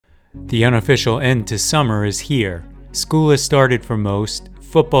The unofficial end to summer is here. School has started for most,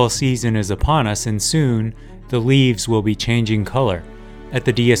 football season is upon us, and soon the leaves will be changing color. At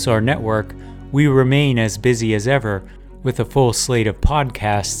the DSR Network, we remain as busy as ever with a full slate of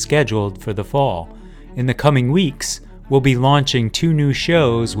podcasts scheduled for the fall. In the coming weeks, we'll be launching 2 new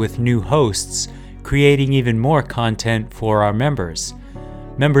shows with new hosts, creating even more content for our members.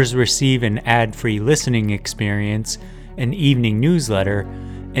 Members receive an ad-free listening experience, an evening newsletter,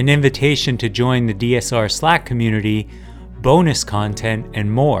 an invitation to join the DSR Slack community, bonus content,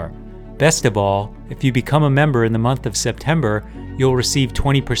 and more. Best of all, if you become a member in the month of September, you'll receive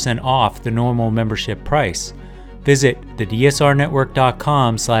 20% off the normal membership price. Visit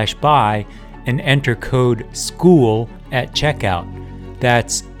thedsrnetwork.com/buy and enter code SCHOOL at checkout.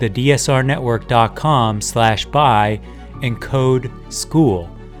 That's thedsrnetwork.com/buy and code SCHOOL.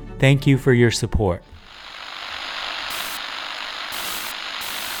 Thank you for your support.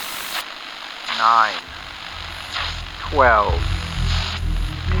 9, 12,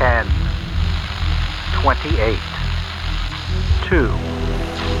 10, 28, 2,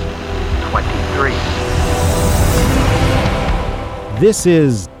 23. This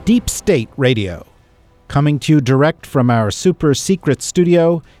is Deep State Radio, coming to you direct from our super secret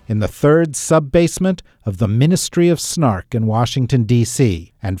studio in the 3rd sub-basement of the Ministry of Snark in Washington,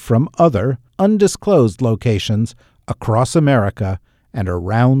 D.C., and from other undisclosed locations across America and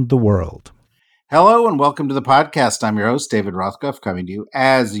around the world. Hello and welcome to the podcast. I'm your host, David Rothkopf, coming to you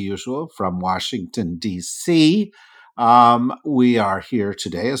as usual from Washington, D.C. We are here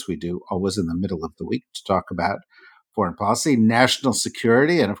today, as we do always in the middle of the week, to talk about foreign policy, national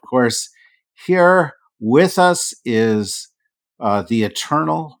security, and of course, here with us is the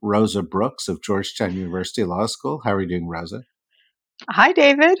eternal Rosa Brooks of Georgetown University Law School. How are you doing, Rosa? Hi,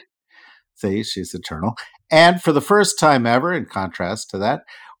 David. See, she's eternal. And for the first time ever, in contrast to that,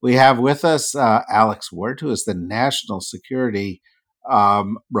 we have with us Alex Ward, who is the national security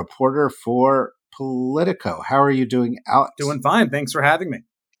reporter for Politico. How are you doing, Alex? Doing fine. Thanks for having me.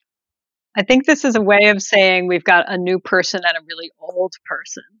 I think this is a way of saying we've got a new person and a really old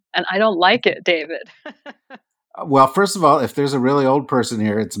person. And I don't like it, David. Well, first of all, if there's a really old person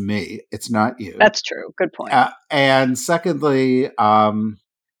here, it's me. It's not you. That's true. Good point. And secondly,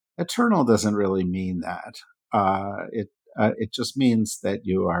 eternal doesn't really mean that. It just means that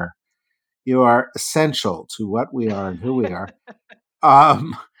you are essential to what we are and who we are.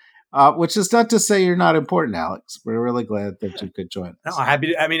 Which is not to say you're not important, Alex. We're really glad that you could join us. No, happy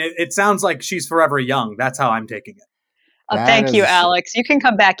to, I mean, it sounds like she's forever young. That's how I'm taking it. Thank you, Alex. You can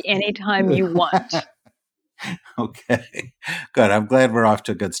come back anytime you want. Okay, good. I'm glad we're off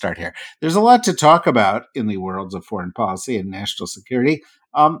to a good start here. There's a lot to talk about in the worlds of foreign policy and national security.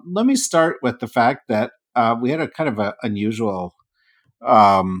 Let me start with the fact that we had a kind of an unusual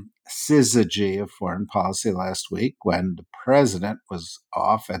syzygy of foreign policy last week when the president was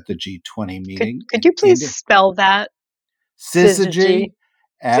off at the G20 meeting. Could you please spell that? Syzygy.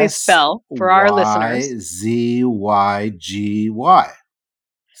 Please spell for our listeners. Syzygy.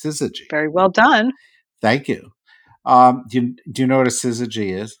 Syzygy. Very well done. Thank you. Do you know what a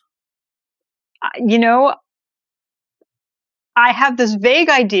syzygy is? I have this vague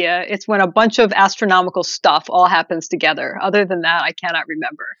idea. It's when a bunch of astronomical stuff all happens together. Other than that, I cannot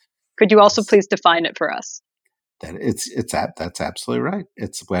remember. Could you also please define it for us? That's absolutely right.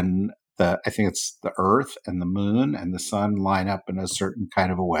 It's when I think it's the Earth and the Moon and the Sun line up in a certain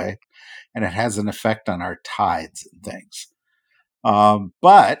kind of a way, and it has an effect on our tides and things.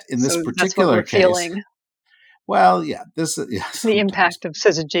 But in this particular case, feeling. Well, yeah, the impact of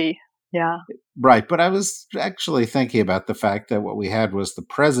syzygy. Yeah. Right. But I was actually thinking about the fact that what we had was the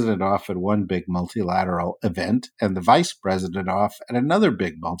president off at one big multilateral event and the vice president off at another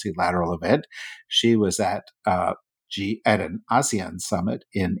big multilateral event. She was at an ASEAN summit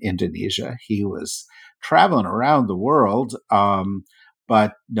in Indonesia. He was traveling around the world,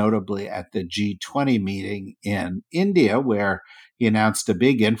 but notably at the G20 meeting in India, where he announced a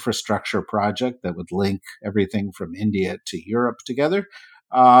big infrastructure project that would link everything from India to Europe together.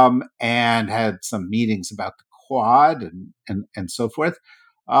 And had some meetings about the Quad and so forth.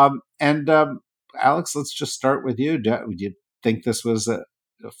 Alex, let's just start with you. Do you think this was an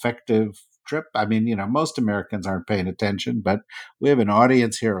effective trip? I mean, most Americans aren't paying attention, but we have an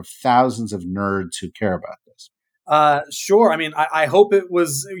audience here of thousands of nerds who care about this. Sure. I mean, I hope it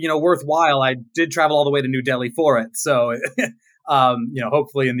was, worthwhile. I did travel all the way to New Delhi for it. So,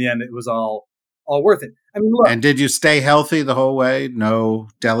 hopefully in the end it was all worth it. I mean, look, and did you stay healthy the whole way? No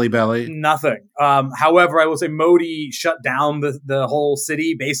deli belly? Nothing. However, I will say Modi shut down the whole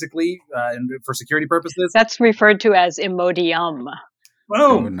city basically for security purposes. That's referred to as Imodium.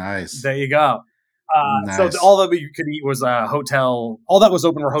 Boom. Oh, nice. There you go. So Nice. all that we could eat was a hotel. All that was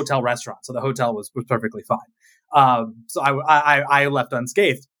open were hotel restaurants. So the hotel was perfectly fine. So I left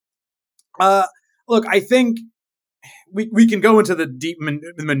unscathed. Look, I think we can go into the deep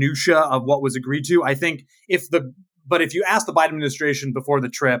minutia of what was agreed to. I think if you ask the Biden administration before the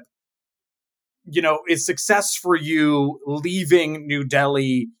trip, is success for you leaving New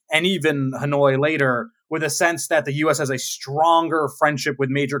Delhi and even Hanoi later with a sense that the U.S. has a stronger friendship with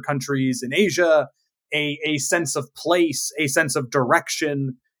major countries in Asia, a sense of place, a sense of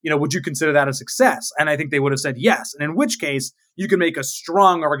direction, would you consider that a success? And I think they would have said yes. And in which case, you can make a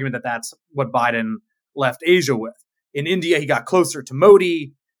strong argument that that's what Biden left Asia with. In India, he got closer to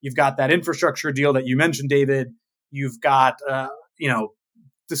Modi. You've got that infrastructure deal that you mentioned, David. You've got,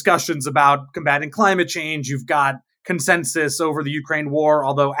 discussions about combating climate change. You've got consensus over the Ukraine war,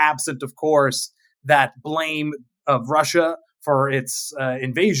 although absent, of course, that blame of Russia for its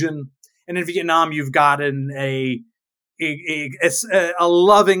invasion. And in Vietnam, you've gotten a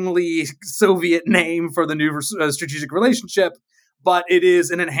lovingly Soviet name for the new strategic relationship, but it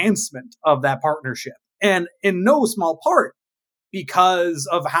is an enhancement of that partnership. And in no small part because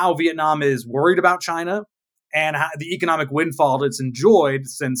of how Vietnam is worried about China and how the economic windfall it's enjoyed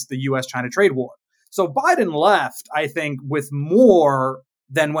since the U.S.-China trade war. So Biden left, I think, with more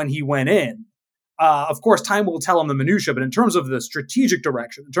than when he went in. Of course, time will tell him the minutia, but in terms of the strategic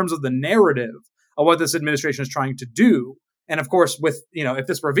direction, in terms of the narrative of what this administration is trying to do, and of course, with if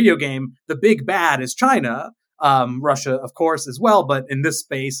this were a video game, the big bad is China, Russia, of course, as well. But in this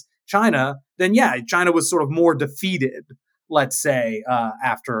space, China, then yeah, China was sort of more defeated, let's say,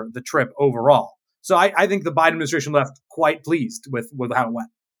 after the trip overall. So I think the Biden administration left quite pleased with how it went.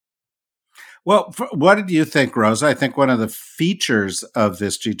 Well, what did you think, Rosa? I think one of the features of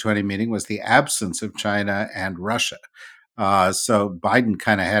this G20 meeting was the absence of China and Russia. So Biden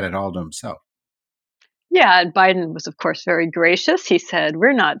kind of had it all to himself. Yeah, and Biden was, of course, very gracious. He said,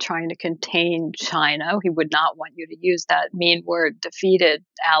 we're not trying to contain China. He would not want you to use that mean word, defeated,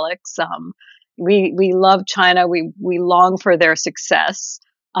 Alex. We love China. We long for their success.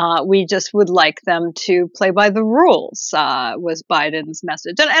 We just would like them to play by the rules, was Biden's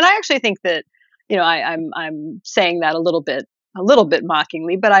message. And I actually think that, I'm saying that a little bit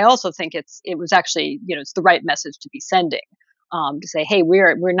mockingly, but I also think it was actually, it's the right message to be sending, to say, hey,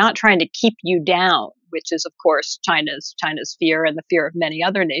 we're not trying to keep you down, which is, of course, China's fear and the fear of many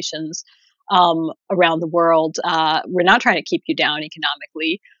other nations around the world. We're not trying to keep you down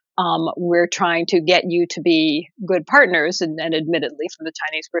economically. We're trying to get you to be good partners, and admittedly, from the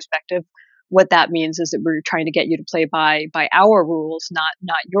Chinese perspective, what that means is that we're trying to get you to play by our rules, not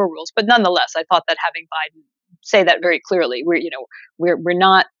your rules. But nonetheless, I thought that having Biden say that very clearly, we're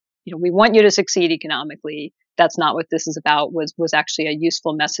not, we want you to succeed economically. That's not what this is about. Was actually a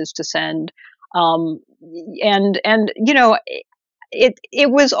useful message to send. It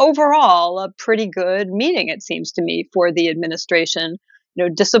was overall a pretty good meeting, it seems to me, for the administration.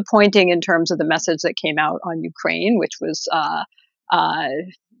 Disappointing in terms of the message that came out on Ukraine, which was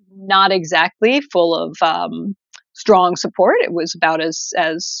not exactly full of strong support. It was about as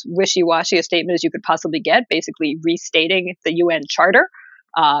wishy-washy a statement as you could possibly get, basically restating the UN Charter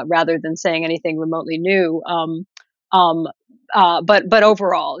rather than saying anything remotely new. But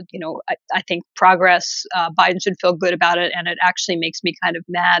overall, I think progress. Biden should feel good about it, and it actually makes me kind of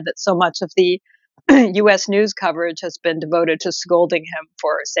mad that so much of the U.S. news coverage has been devoted to scolding him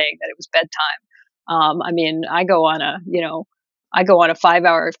for saying that it was bedtime. I go on a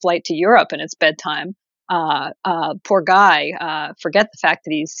 5-hour flight to Europe and it's bedtime. Poor guy. Forget the fact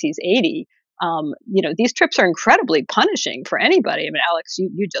that he's 80. These trips are incredibly punishing for anybody. Alex,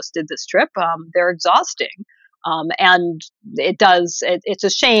 you just did this trip. They're exhausting. And it's a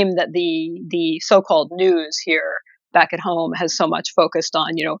shame that the so-called news here back at home has so much focused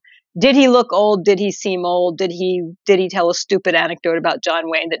on, did he look old? Did he seem old? Did he tell a stupid anecdote about John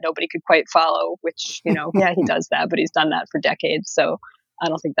Wayne that nobody could quite follow? Which, yeah, he does that, but he's done that for decades. So I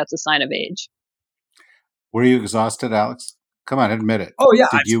don't think that's a sign of age. Were you exhausted, Alex? Come on, admit it. Oh, yeah.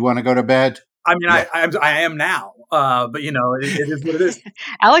 Did you want to go to bed? Yeah. I am now, but it is what it is.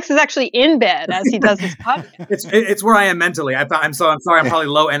 Alex is actually in bed as he does his podcast. It's where I am mentally. I'm sorry. I'm probably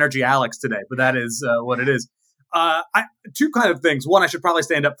low energy Alex today, but that is what it is. Two kind of things. One, I should probably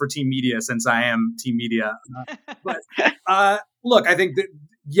stand up for Team Media since I am Team Media. But look, I think that,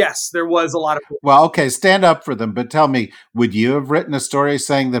 yes, there was a lot of... Well, okay, stand up for them. But tell me, would you have written a story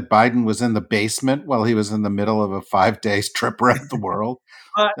saying that Biden was in the basement while he was in the middle of a 5-day trip around the world?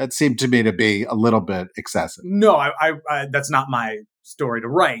 That seemed to me to be a little bit excessive. No, I that's not my story to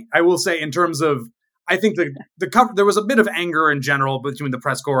write. I will say, in terms of I think the cover, there was a bit of anger in general between the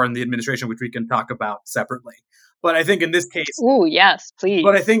press corps and the administration, which we can talk about separately. But I think in this case, Ooh, yes, please.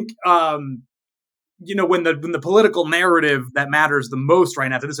 But I think when the political narrative that matters the most right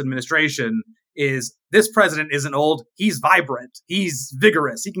now to this administration is this president isn't old, he's vibrant, he's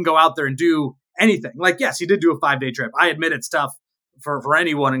vigorous, he can go out there and do anything. Like, yes, he did do a 5-day trip. I admit it's tough for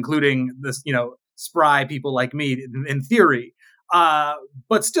anyone, including this, spry people like me in theory.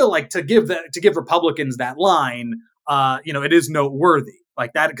 But still, like, to give Republicans that line, it is noteworthy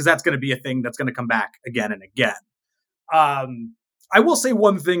like that, because that's going to be a thing that's going to come back again and again. I will say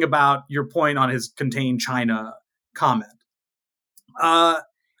one thing about your point on his contain China comment.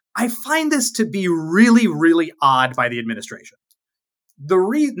 I find this to be really, really odd by the administration.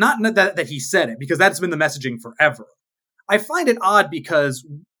 Not that he said it, because that's been the messaging forever. I find it odd because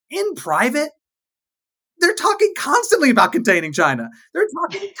in private, they're talking constantly about containing China. They're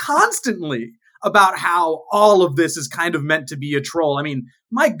talking constantly about how all of this is kind of meant to be a troll. I mean,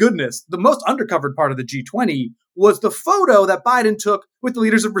 my goodness, the most undercovered part of the G20 was the photo that Biden took with the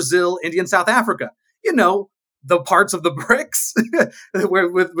leaders of Brazil, India, and South Africa. The parts of the BRICS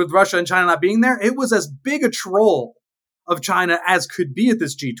with Russia and China not being there. It was as big a troll of China as could be at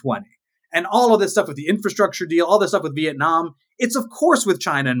this G20. And all of this stuff with the infrastructure deal, all this stuff with Vietnam, it's of course with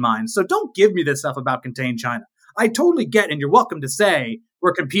China in mind. So don't give me this stuff about contain China. I totally get, and you're welcome to say,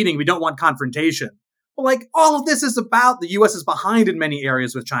 we're competing, we don't want confrontation. But like, all of this is about the U.S. is behind in many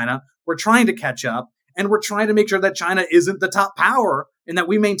areas with China. We're trying to catch up, and we're trying to make sure that China isn't the top power and that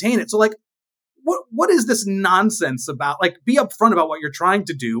we maintain it. So like, what is this nonsense about? Like, be upfront about what you're trying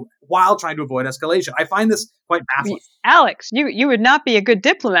to do while trying to avoid escalation. I find this quite baffling. Alex, you would not be a good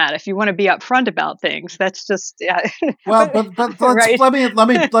diplomat if you want to be upfront about things. That's just well, but right.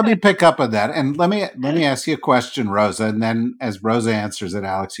 let me pick up on that, and let me ask you a question, Rosa, and then as Rosa answers it,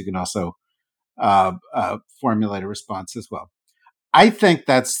 Alex, you can also formulate a response as well. I think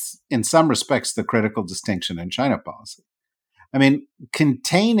that's in some respects the critical distinction in China policy. I mean,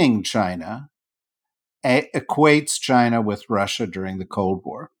 containing China equates China with Russia during the Cold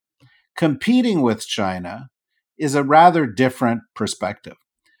War. Competing with China is a rather different perspective.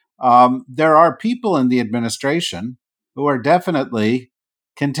 There are people in the administration who are definitely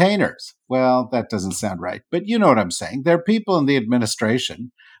containers. Well, that doesn't sound right, but you know what I'm saying. There are people in the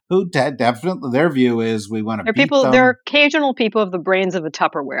administration who definitely, their view is we want to beat them. There are occasional people with the brains of a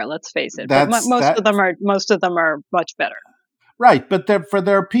Tupperware, let's face it. But most of them are much better. Right, but there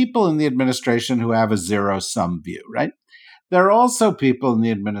are people in the administration who have a zero-sum view, right? There are also people in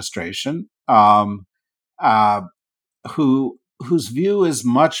the administration whose view is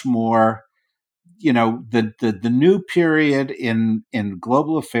much more, the new period in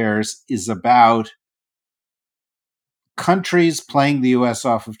global affairs is about countries playing the U.S.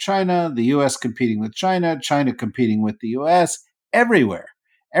 off of China, the U.S. competing with China, China competing with the U.S. everywhere.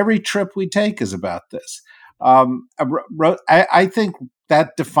 Every trip we take is about this. I think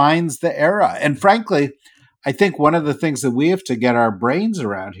that defines the era. And frankly, I think one of the things that we have to get our brains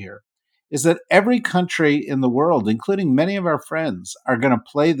around here is that every country in the world, including many of our friends, are going to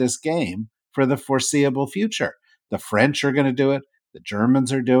play this game for the foreseeable future. The French are going to do it. The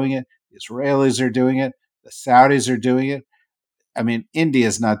Germans are doing it. The Israelis are doing it. The Saudis are doing it. I mean,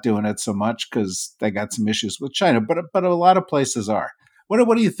 India's not doing it so much because they got some issues with China, but a lot of places are.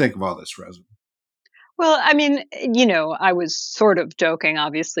 What do you think of all this, Rosa? Well, I mean, I was sort of joking,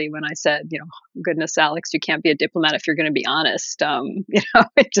 obviously, when I said, goodness, Alex, you can't be a diplomat if you're going to be honest.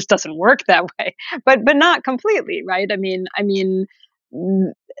 It just doesn't work that way. But not completely, right? I mean,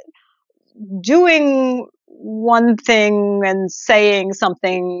 doing one thing and saying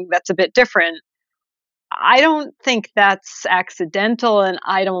something that's a bit different, I don't think that's accidental, and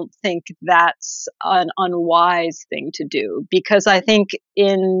I don't think that's an unwise thing to do, because I think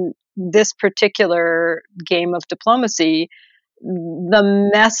in this particular game of diplomacy,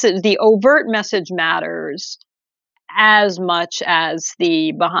 the overt message matters as much as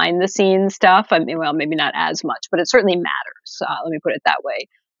the behind the scenes stuff. I mean, well, maybe not as much, but it certainly matters. Let me put it that way.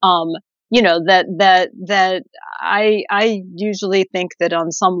 That I usually think that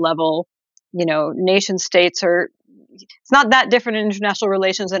on some level, nation states it's not that different in international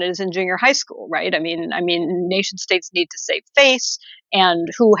relations than it is in junior high school, right? I mean, nation states need to save face, and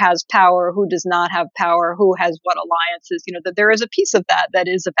who has power, who does not have power, who has what alliances, that there is a piece of that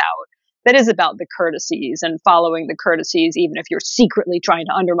is about the courtesies and following the courtesies, even if you're secretly trying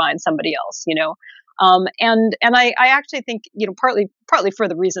to undermine somebody else, and I actually think, partly for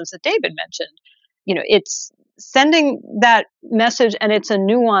the reasons that David mentioned, it's sending that message, and it's a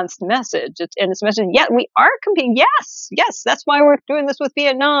nuanced message. It's a message, yeah, we are competing. Yes, that's why we're doing this with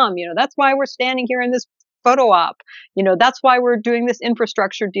Vietnam. That's why we're standing here in this photo op. That's why we're doing this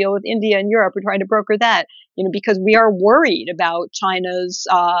infrastructure deal with India and Europe. We're trying to broker that, because we are worried about China's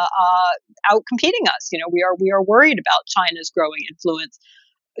out competing us. We are worried about China's growing influence.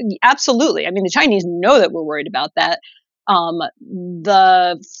 Absolutely. I mean, the Chinese know that we're worried about that.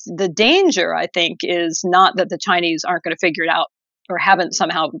 The danger, I think, is not that the Chinese aren't going to figure it out or haven't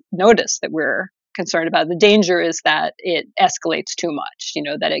somehow noticed that we're concerned about it. The danger is that it escalates too much,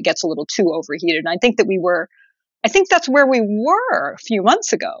 that it gets a little too overheated. And I think that's where we were a few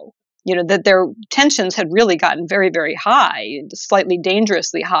months ago, that their tensions had really gotten very, very high, slightly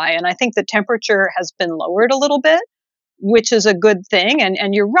dangerously high. And I think the temperature has been lowered a little bit, which is a good thing.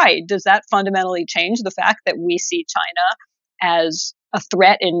 And you're right. Does that fundamentally change the fact that we see China as a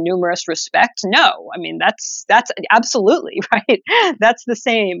threat in numerous respects? No. I mean, that's absolutely right. That's the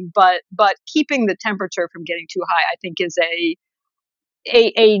same. But keeping the temperature from getting too high, I think, is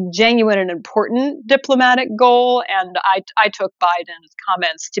a genuine and important diplomatic goal. And I took Biden's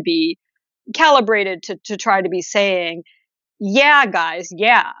comments to be calibrated to try to be saying, yeah, guys,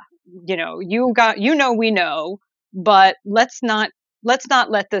 yeah, we know. But let's not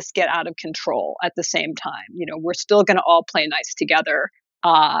let this get out of control at the same time. We're still going to all play nice together,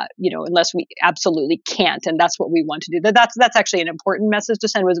 unless we absolutely can't. And that's what we want to do. That's actually an important message to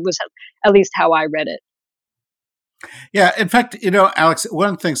send, was at least how I read it. Yeah. In fact, Alex, one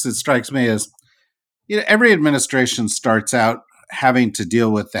of the things that strikes me is, every administration starts out having to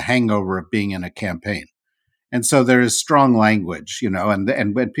deal with the hangover of being in a campaign. And so there is strong language,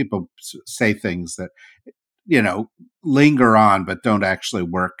 and when people say things that, linger on, but don't actually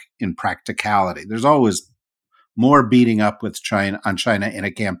work in practicality. There's always more beating up with China in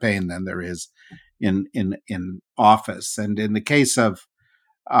a campaign than there is in office. And in the case of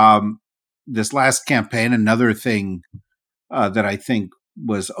this last campaign, another thing that I think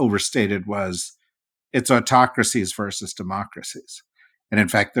was overstated was it's autocracies versus democracies. And in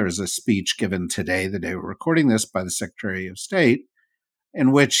fact, there was a speech given today, the day we're recording this, by the Secretary of State,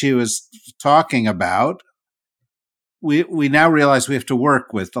 in which he was talking about we now realize we have to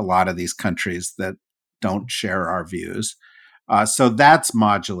work with a lot of these countries that don't share our views. So that's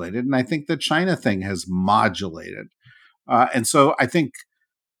modulated. And I think the China thing has modulated. And so I think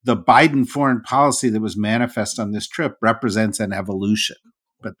the Biden foreign policy that was manifest on this trip represents an evolution.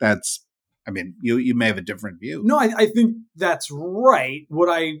 But you may have a different view. No, I think that's right. What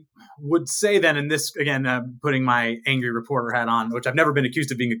I would say then, and this, again, putting my angry reporter hat on, which I've never been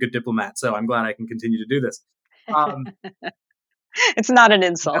accused of being a good diplomat, so I'm glad I can continue to do this. It's not an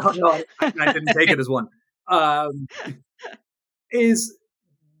insult. No, I didn't take it as one. Is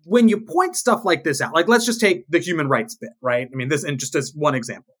when you point stuff like this out, like let's just take the human rights bit, right? I mean, this, and just as one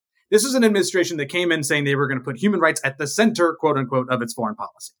example, this is an administration that came in saying they were going to put human rights at the center, quote unquote, of its foreign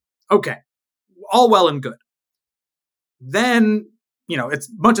policy. Okay, all well and good. Then, it's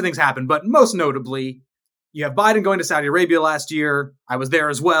a bunch of things happen, but most notably, you have Biden going to Saudi Arabia last year. I was there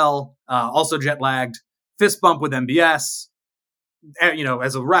as well, also jet lagged. Fist bump with MBS.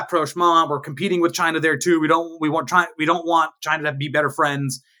 As a rapprochement, we're competing with China there too. We don't want China to be better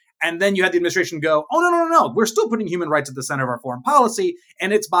friends. And then you had the administration go, oh, no. We're still putting human rights at the center of our foreign policy.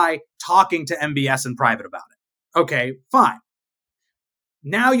 And it's by talking to MBS in private about it. Okay, fine.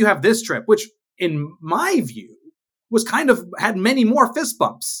 Now you have this trip, which in my view was had many more fist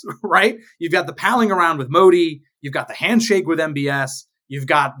bumps, right? You've got the palling around with Modi. You've got the handshake with MBS. You've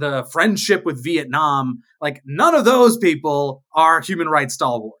got the friendship with Vietnam. Like, none of those people are human rights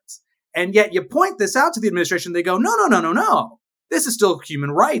stalwarts. And yet you point this out to the administration. They go, no. This is still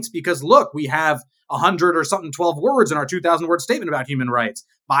human rights because, look, we have 100 or something, 12 words in our 2,000-word statement about human rights.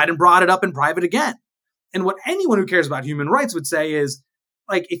 Biden brought it up in private again. And what anyone who cares about human rights would say is,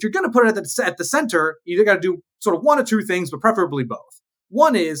 like, if you're going to put it at the center, you either got to do sort of one of two things, but preferably both.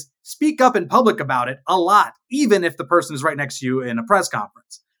 One is speak up in public about it a lot, even if the person is right next to you in a press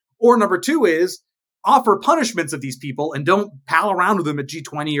conference. Or number two is offer punishments of these people and don't pal around with them at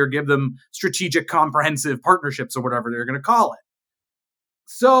G20 or give them strategic comprehensive partnerships or whatever they're going to call it.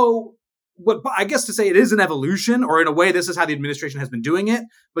 So what I guess to say it is an evolution, or in a way, this is how the administration has been doing it.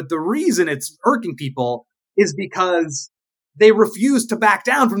 But the reason it's irking people is because they refuse to back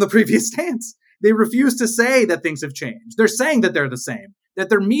down from the previous stance. They refuse to say that things have changed. They're saying that they're the same, that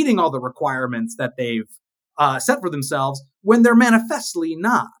they're meeting all the requirements that they've set for themselves when they're manifestly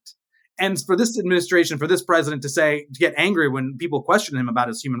not. And for this administration, for this president to get angry when people question him about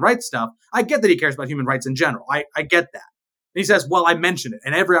his human rights stuff, I get that he cares about human rights in general. I get that. And he says, well, I mentioned it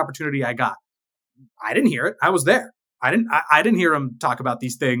in every opportunity I got. I didn't hear it. I was there. I didn't hear him talk about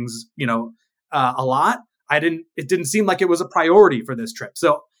these things, a lot. It didn't seem like it was a priority for this trip.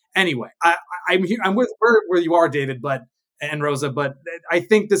 So anyway, I'm here. I'm with where you are, David, and Rosa, but I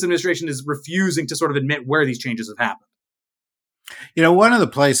think this administration is refusing to sort of admit where these changes have happened. One of the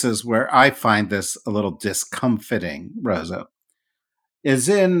places where I find this a little discomfiting, Rosa, is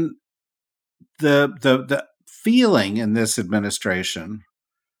in the feeling in this administration,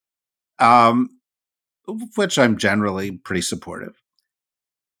 which I'm generally pretty supportive,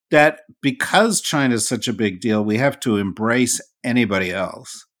 that because China is such a big deal, we have to embrace anybody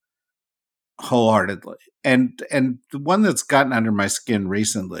else wholeheartedly. And the one that's gotten under my skin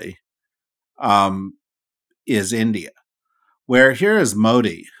recently is India, where here is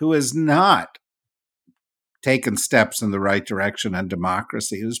Modi, who has not taken steps in the right direction on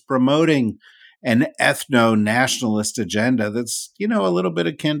democracy, who's promoting an ethno-nationalist agenda that's, a little bit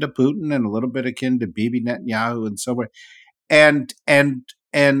akin to Putin and a little bit akin to Bibi Netanyahu and so on.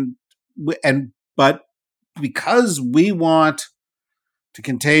 But because we want to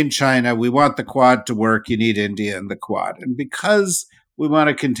contain China, we want the Quad to work, you need India in the Quad. And because we want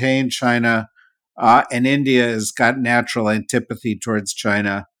to contain China, and India has got natural antipathy towards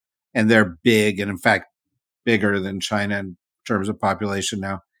China, and they're big, and in fact, bigger than China in terms of population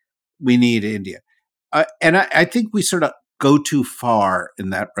now, we need India. And I think we sort of go too far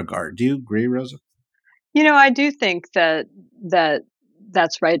in that regard. Do you agree, Rosa? I do think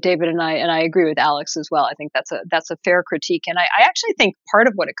that's right, David, and I agree with Alex as well. I think that's a fair critique, and I actually think part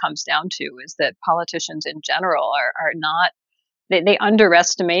of what it comes down to is that politicians in general are not, they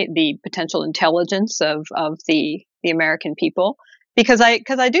underestimate the potential intelligence of the American people, because I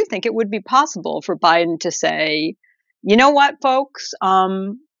do think it would be possible for Biden to say, you know what, folks,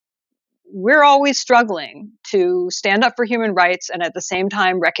 we're always struggling to stand up for human rights and at the same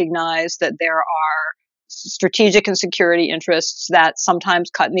time recognize that there are strategic and security interests that sometimes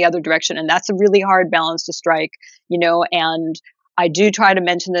cut in the other direction. And that's a really hard balance to strike, and I do try to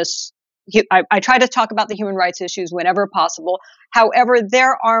mention this. I try to talk about the human rights issues whenever possible. However,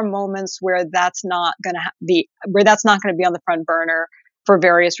 there are moments where that's not going to be on the front burner for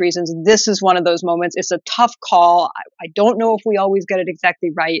various reasons. This is one of those moments. It's a tough call. I don't know if we always get it exactly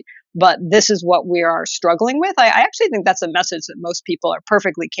right, but this is what we are struggling with. I actually think that's a message that most people are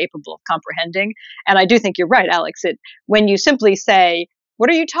perfectly capable of comprehending. And I do think you're right, Alex. When you simply say, what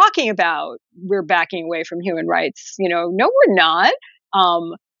are you talking about? We're backing away from human rights. No, we're not.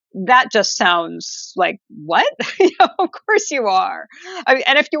 That just sounds like, what? Of course you are.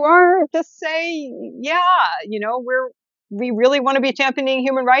 And if you are, just say, yeah, we really want to be championing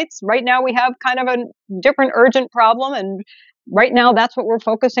human rights. Right now we have kind of a different urgent problem, and right now that's what we're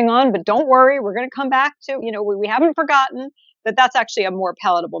focusing on, but don't worry, we're going to come back to, we haven't forgotten. That's actually a more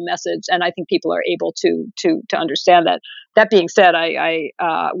palatable message, and I think people are able to understand that. That being said, I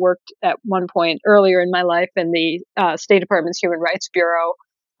worked at one point earlier in my life in the State Department's Human Rights Bureau,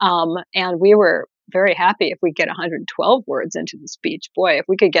 and we were very happy if we get 112 words into the speech. Boy, if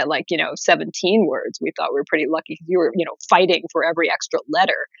we could get 17 words, we thought we were pretty lucky, because you were fighting for every extra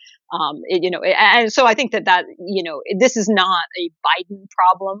letter. And so I think that this is not a Biden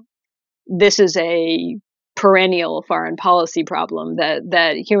problem. This is a perennial foreign policy problem,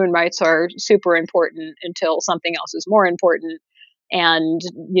 that human rights are super important until something else is more important. And,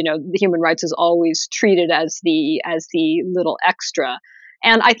 the human rights is always treated as the little extra.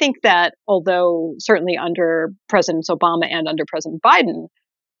 And I think that although certainly under President Obama and under President Biden,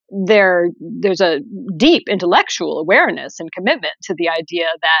 there's a deep intellectual awareness and commitment to the idea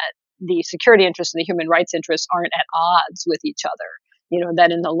that the security interests and the human rights interests aren't at odds with each other.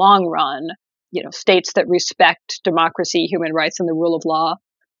 That in the long run, states that respect democracy, human rights, and the rule of law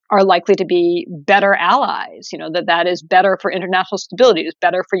are likely to be better allies. That is better for international stability, is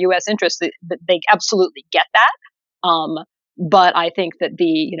better for U.S. interests. That they absolutely get that. But I think that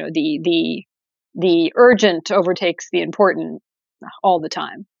the urgent overtakes the important all the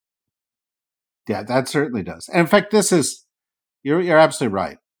time. Yeah, that certainly does. And in fact, you're absolutely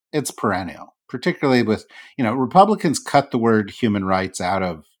right. It's perennial, particularly with, Republicans cut the word human rights out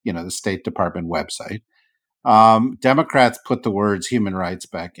of, the State Department website. Democrats put the words human rights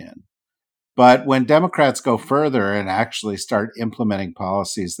back in. But when Democrats go further and actually start implementing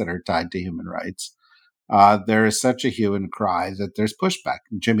policies that are tied to human rights, there is such a hue and cry that there's pushback.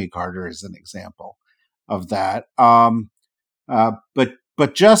 Jimmy Carter is an example of that.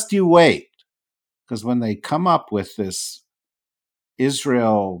 But just you wait, because when they come up with this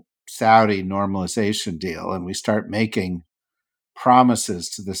Israel-Saudi normalization deal and we start making promises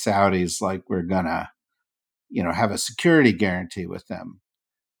to the Saudis like we're going to, have a security guarantee with them,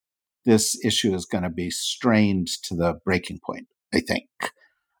 this issue is going to be strained to the breaking point, I think.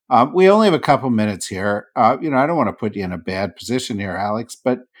 We only have a couple minutes here. I don't want to put you in a bad position here, Alex,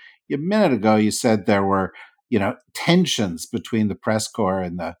 but a minute ago you said there were, tensions between the press corps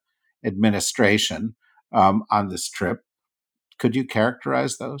and the administration on this trip. Could you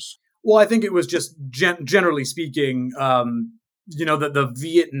characterize those? Well, I think it was just generally speaking, the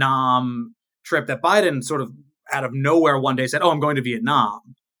Vietnam trip that Biden sort of out of nowhere one day said, "Oh, I'm going to Vietnam."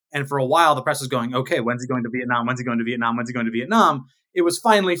 And for a while, the press was going, "Okay, when's he going to Vietnam? When's he going to Vietnam? When's he going to Vietnam?" It was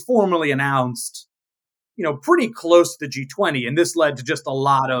finally formally announced, pretty close to the G20. And this led to just a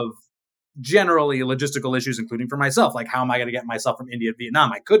lot of generally logistical issues, including for myself. Like, how am I going to get myself from India to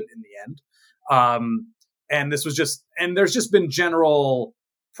Vietnam? I couldn't in the end. And this was and there's just been general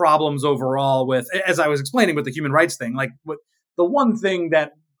problems overall with, as I was explaining with the human rights thing, like the one thing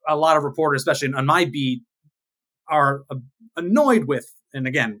that a lot of reporters, especially on my beat, are annoyed with, and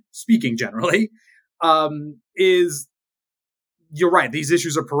again, speaking generally, is you're right. These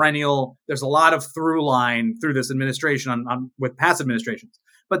issues are perennial. There's a lot of through line through this administration with past administrations,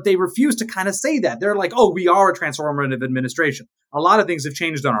 but they refuse to kind of say that. They're like, "Oh, we are a transformative administration. A lot of things have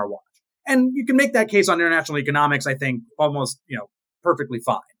changed on our watch." And you can make that case on international economics, I think, almost, perfectly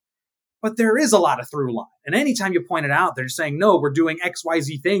fine. But there is a lot of through line. And anytime you point it out, they're saying, "No, we're doing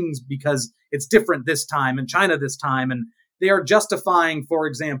XYZ things because it's different this time and China this time." And they are justifying, for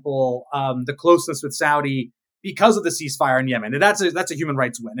example, the closeness with Saudi because of the ceasefire in Yemen. And that's a human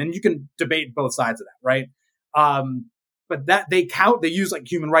rights win. And you can debate both sides of that, right? But that they use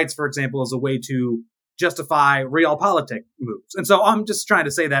like human rights, for example, as a way to justify realpolitik moves. And so I'm just trying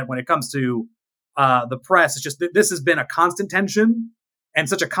to say that when it comes to the press, it's just that this has been a constant tension and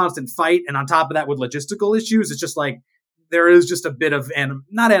such a constant fight. And on top of that, with logistical issues, it's just like there is just a bit of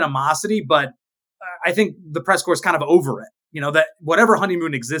not animosity, but I think the press corps is kind of over it. That whatever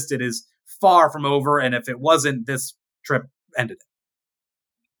honeymoon existed is far from over. And if it wasn't, this trip ended it.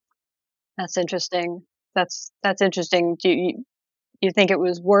 That's interesting. That's interesting. Do you think it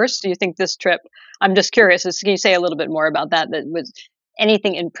was worse? Do you think this trip? I'm just curious. Can you say a little bit more about that? That was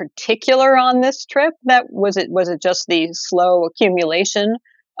anything in particular on this trip? That was it? Was it just the slow accumulation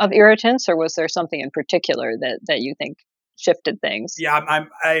of irritants, or was there something in particular that you think shifted things? Yeah,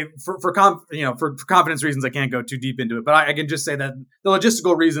 for confidence reasons, I can't go too deep into it, but I can just say that the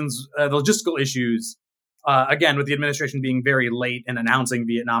logistical reasons, the logistical issues, again, with the administration being very late in announcing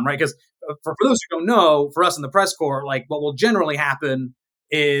Vietnam, right? Because for those who don't know, for us in the press corps, like what will generally happen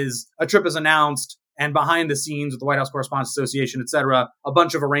is a trip is announced, and behind the scenes with the White House Correspondents Association, et cetera, a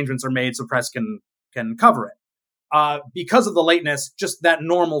bunch of arrangements are made so press can cover it. Because of the lateness, just that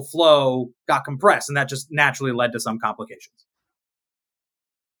normal flow got compressed, and that just naturally led to some complications.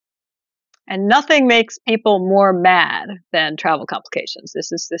 And nothing makes people more mad than travel complications.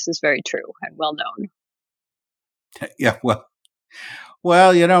 This is very true and well known. Yeah, well,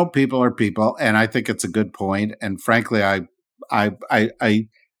 people are people, and I think it's a good point. And frankly, I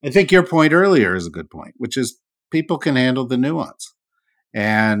think your point earlier is a good point, which is people can handle the nuance.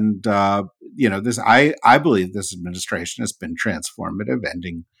 And I believe this administration has been transformative,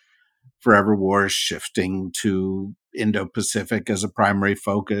 ending forever wars, shifting to Indo-Pacific as a primary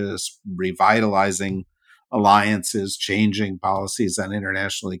focus, revitalizing alliances, changing policies on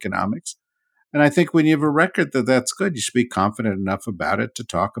international economics. And I think when you have a record that's good, you should be confident enough about it to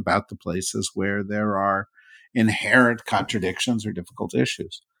talk about the places where there are inherent contradictions or difficult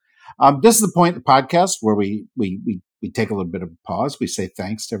issues. This is the point of the podcast where we take a little bit of a pause. We say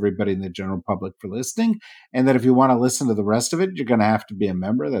thanks to everybody in the general public for listening. And that if you want to listen to the rest of it, you're going to have to be a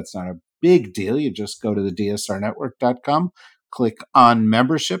member. That's not a big deal. You just go to the dsrnetwork.com, click on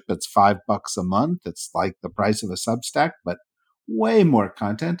membership. It's $5 a month. It's like the price of a Substack, but way more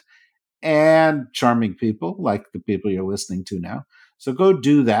content and charming people like the people you're listening to now. So go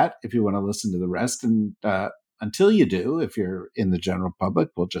do that if you want to listen to the rest. And until you do, if you're in the general public,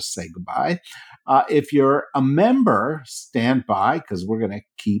 we'll just say goodbye. If you're a member, stand by because we're going to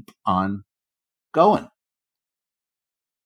keep on going.